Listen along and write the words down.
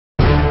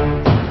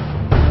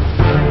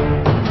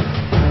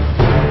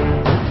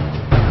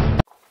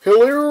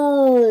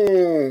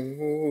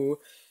Hello!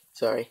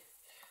 Sorry.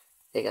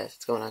 Hey guys,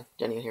 what's going on?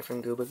 Johnny here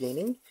from Goober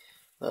Gaming.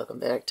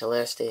 Welcome back to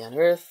Last Day on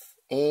Earth,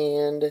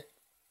 and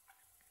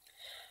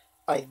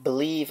I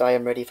believe I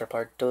am ready for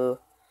part 2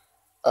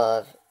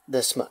 of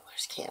the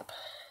Smugglers camp.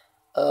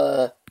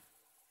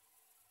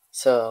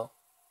 So,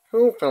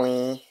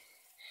 hopefully,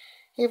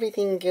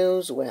 everything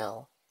goes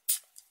well.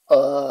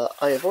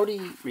 I have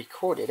already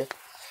recorded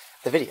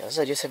the videos,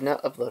 I just have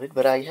not uploaded,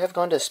 but I have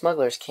gone to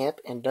Smugglers camp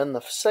and done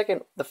the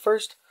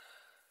first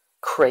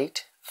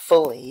crate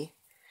fully,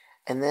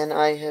 and then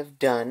I have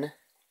done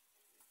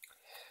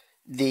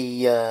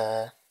the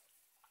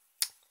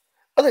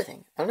other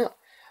thing. I don't know.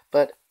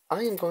 But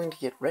I am going to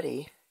get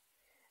ready,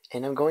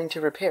 and I'm going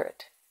to repair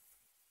it.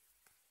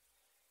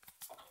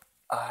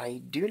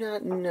 I do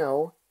not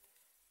know.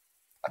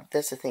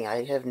 That's the thing.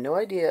 I have no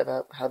idea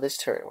about how this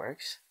turret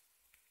works.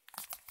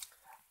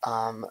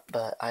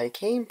 But I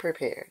came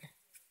prepared.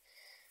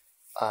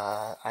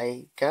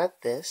 I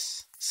got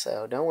this,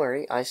 so don't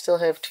worry. I still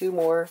have 2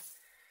 more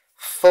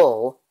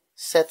full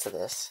sets of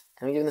this.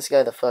 I'm giving this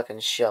guy the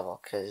fucking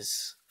shovel,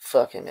 because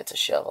fuck him, it's a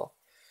shovel.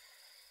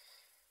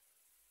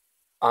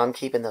 I'm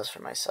keeping those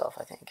for myself,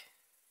 I think.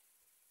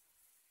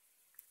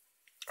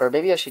 Or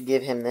maybe I should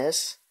give him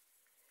this.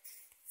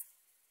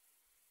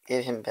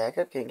 Give him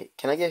backup? Can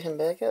I give him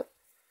backup?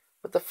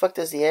 What the fuck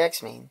does the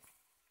axe mean?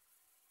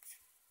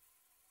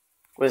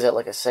 What is that,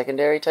 like a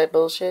secondary type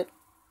bullshit?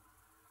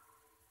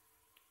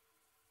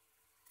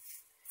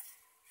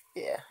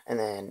 Yeah, and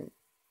then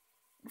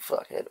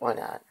fuck it, why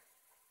not?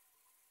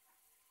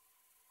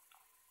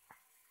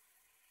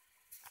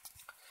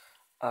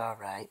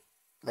 Alright,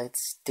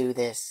 let's do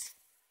this.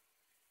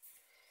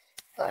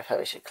 I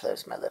probably should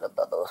close my little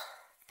bubble.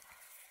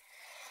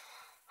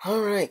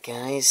 Alright,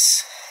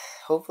 guys.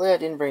 Hopefully I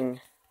didn't bring...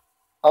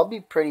 I'll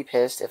be pretty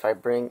pissed if I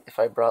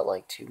brought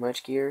like too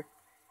much gear.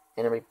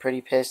 And I'll be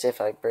pretty pissed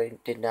if I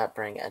did not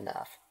bring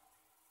enough.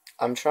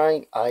 I'm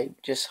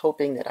just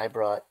hoping that I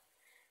brought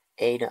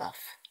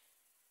enough.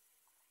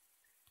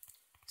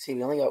 See,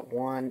 we only got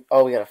 1.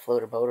 Oh, we got a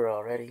floater boater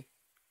already.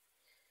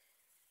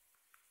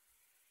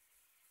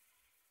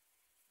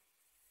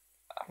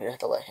 I'm gonna have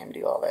to let him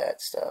do all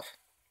that stuff.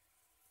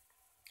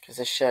 Because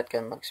this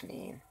shotgun looks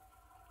mean.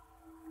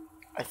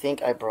 I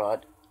think I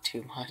brought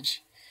too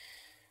much.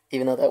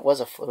 Even though that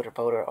was a floater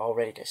boater all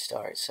ready to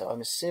start. So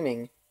I'm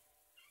assuming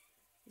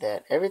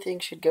that everything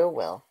should go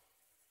well.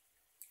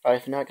 I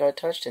have not got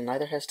touched, and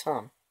neither has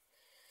Tom.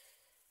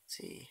 Let's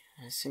see.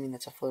 I'm assuming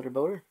that's a floater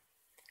boater.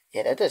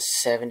 Yeah, that does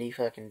 70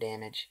 fucking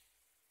damage.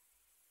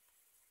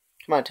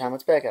 Come on, Tom,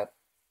 let's back up.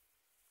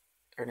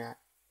 Or not.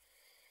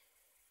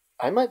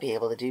 I might be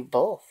able to do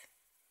both.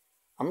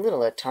 I'm gonna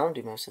let Tom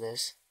do most of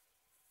this.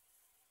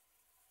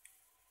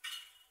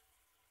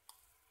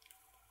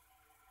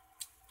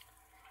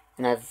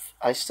 And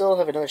I still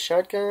have another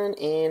shotgun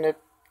and a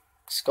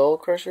skull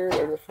crusher,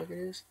 whatever the fuck it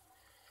is.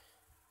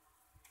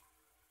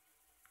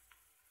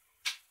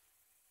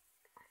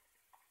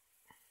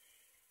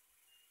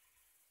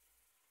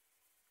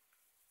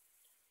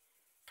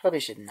 Probably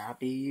should not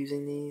be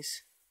using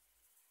these.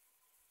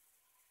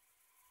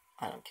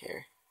 I don't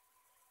care.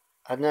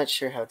 I'm not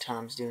sure how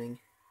Tom's doing.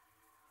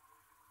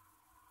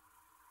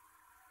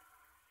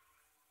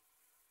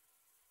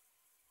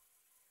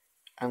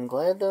 I'm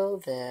glad though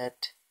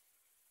that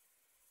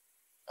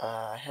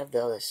I have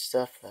all this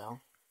stuff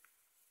though.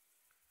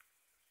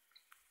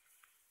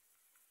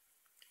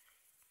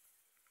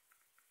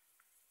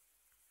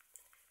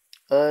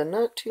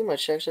 Not too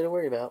much actually to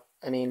worry about.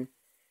 I mean,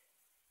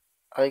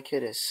 I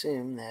could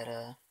assume that,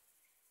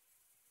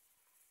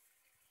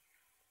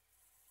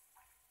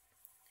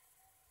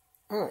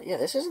 oh, yeah,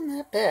 this isn't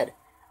that bad.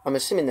 I'm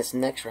assuming this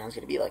next round's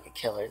gonna be like a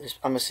killer.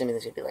 I'm assuming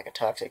this is gonna be like a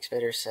toxic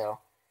spitter, so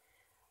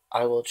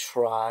I will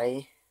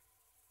try.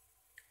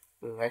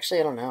 Ooh, actually,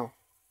 I don't know.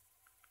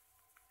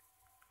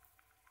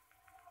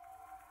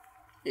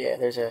 Yeah,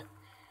 there's a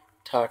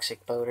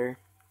toxic boater.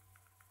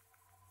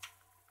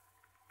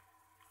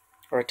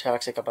 Or a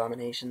toxic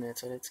abomination,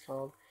 that's what it's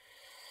called.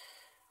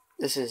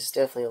 This is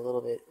definitely a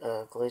little bit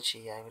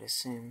glitchy, I would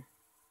assume.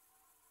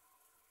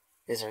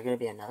 Is there going to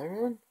be another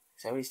one?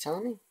 Is that what he's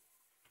telling me?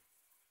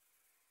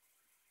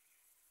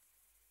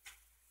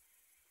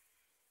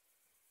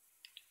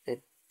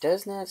 It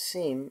does not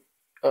seem...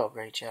 Oh,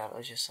 great job. I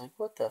was just like,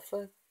 what the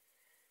fuck?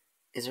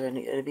 Is there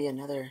going to be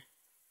another...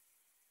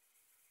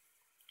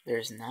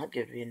 There's not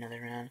going to be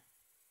another round.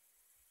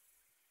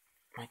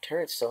 My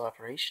turret's still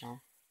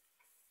operational.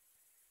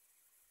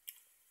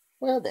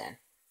 Well then.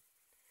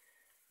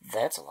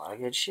 That's a lot of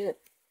good shit.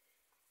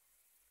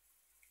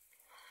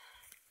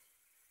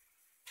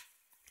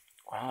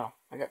 Wow,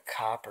 I got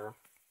copper.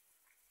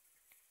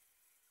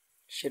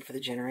 Shit for the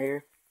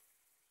generator.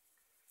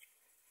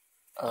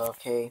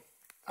 Okay,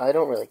 I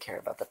don't really care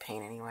about the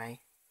paint anyway.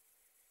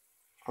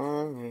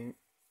 Well,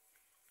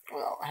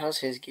 how's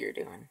his gear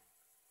doing?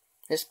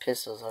 His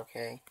pistol's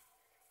okay.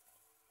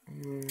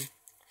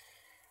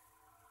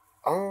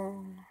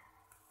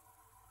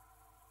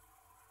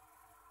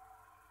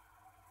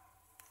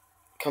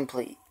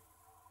 Complete.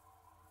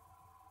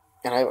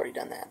 And I've already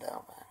done that,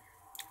 though. But...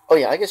 Oh,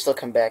 yeah, I can still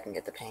come back and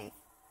get the paint.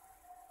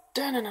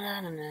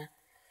 Da-na-na-na-na-na.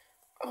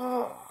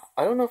 Oh,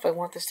 I don't know if I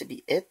want this to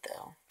be it,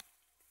 though.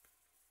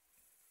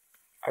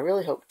 I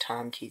really hope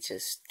Tom keeps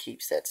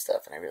that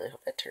stuff, and I really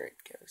hope that turret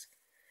goes.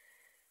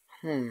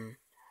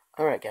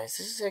 Alright, guys,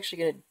 this is actually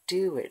going to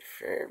do it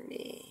for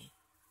me.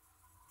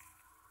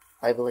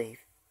 I believe.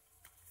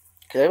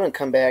 Because I'm going to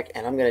come back,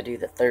 and I'm going to do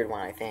the third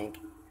one, I think.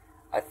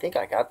 I think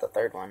I got the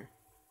third one.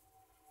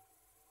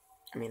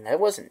 I mean, that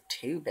wasn't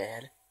too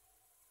bad.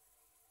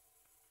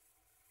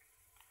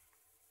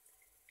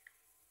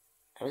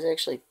 That was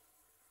actually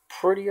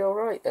pretty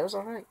alright. That was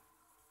alright.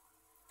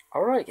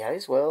 Alright,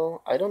 guys.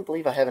 Well, I don't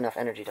believe I have enough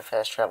energy to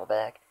fast travel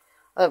back.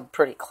 I'm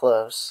pretty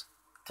close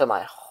to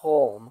my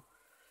home.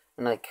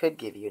 And I could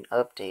give you an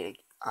update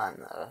on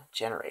the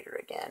generator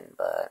again,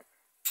 but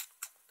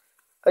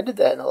I did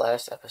that in the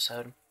last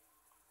episode.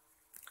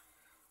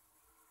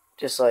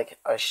 Just like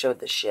I showed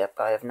the ship.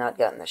 I have not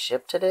gotten the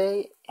ship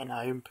today, and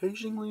I am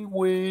patiently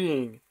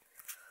waiting.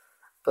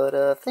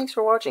 But thanks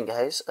for watching,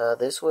 guys.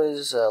 This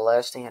was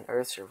Last Day on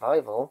Earth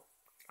Survival.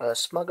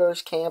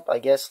 Smugglers Camp, I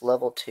guess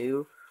level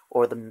 2,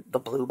 or the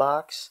blue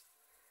box.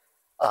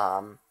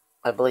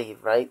 I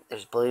believe, right?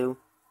 There's blue.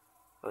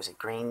 Was it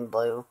green,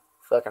 blue,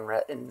 fucking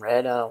red, and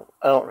red? I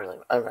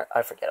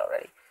forget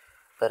already.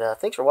 But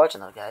thanks for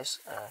watching, though, guys.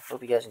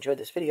 Hope you guys enjoyed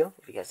this video.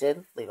 If you guys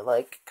did, leave a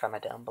like,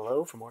 comment down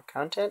below for more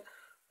content,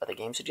 other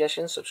game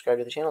suggestions, subscribe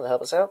to the channel to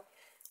help us out.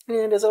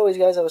 And as always,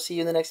 guys, I will see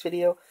you in the next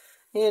video.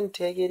 And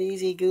take it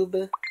easy,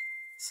 Goober.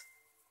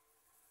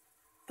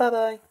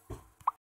 Bye-bye.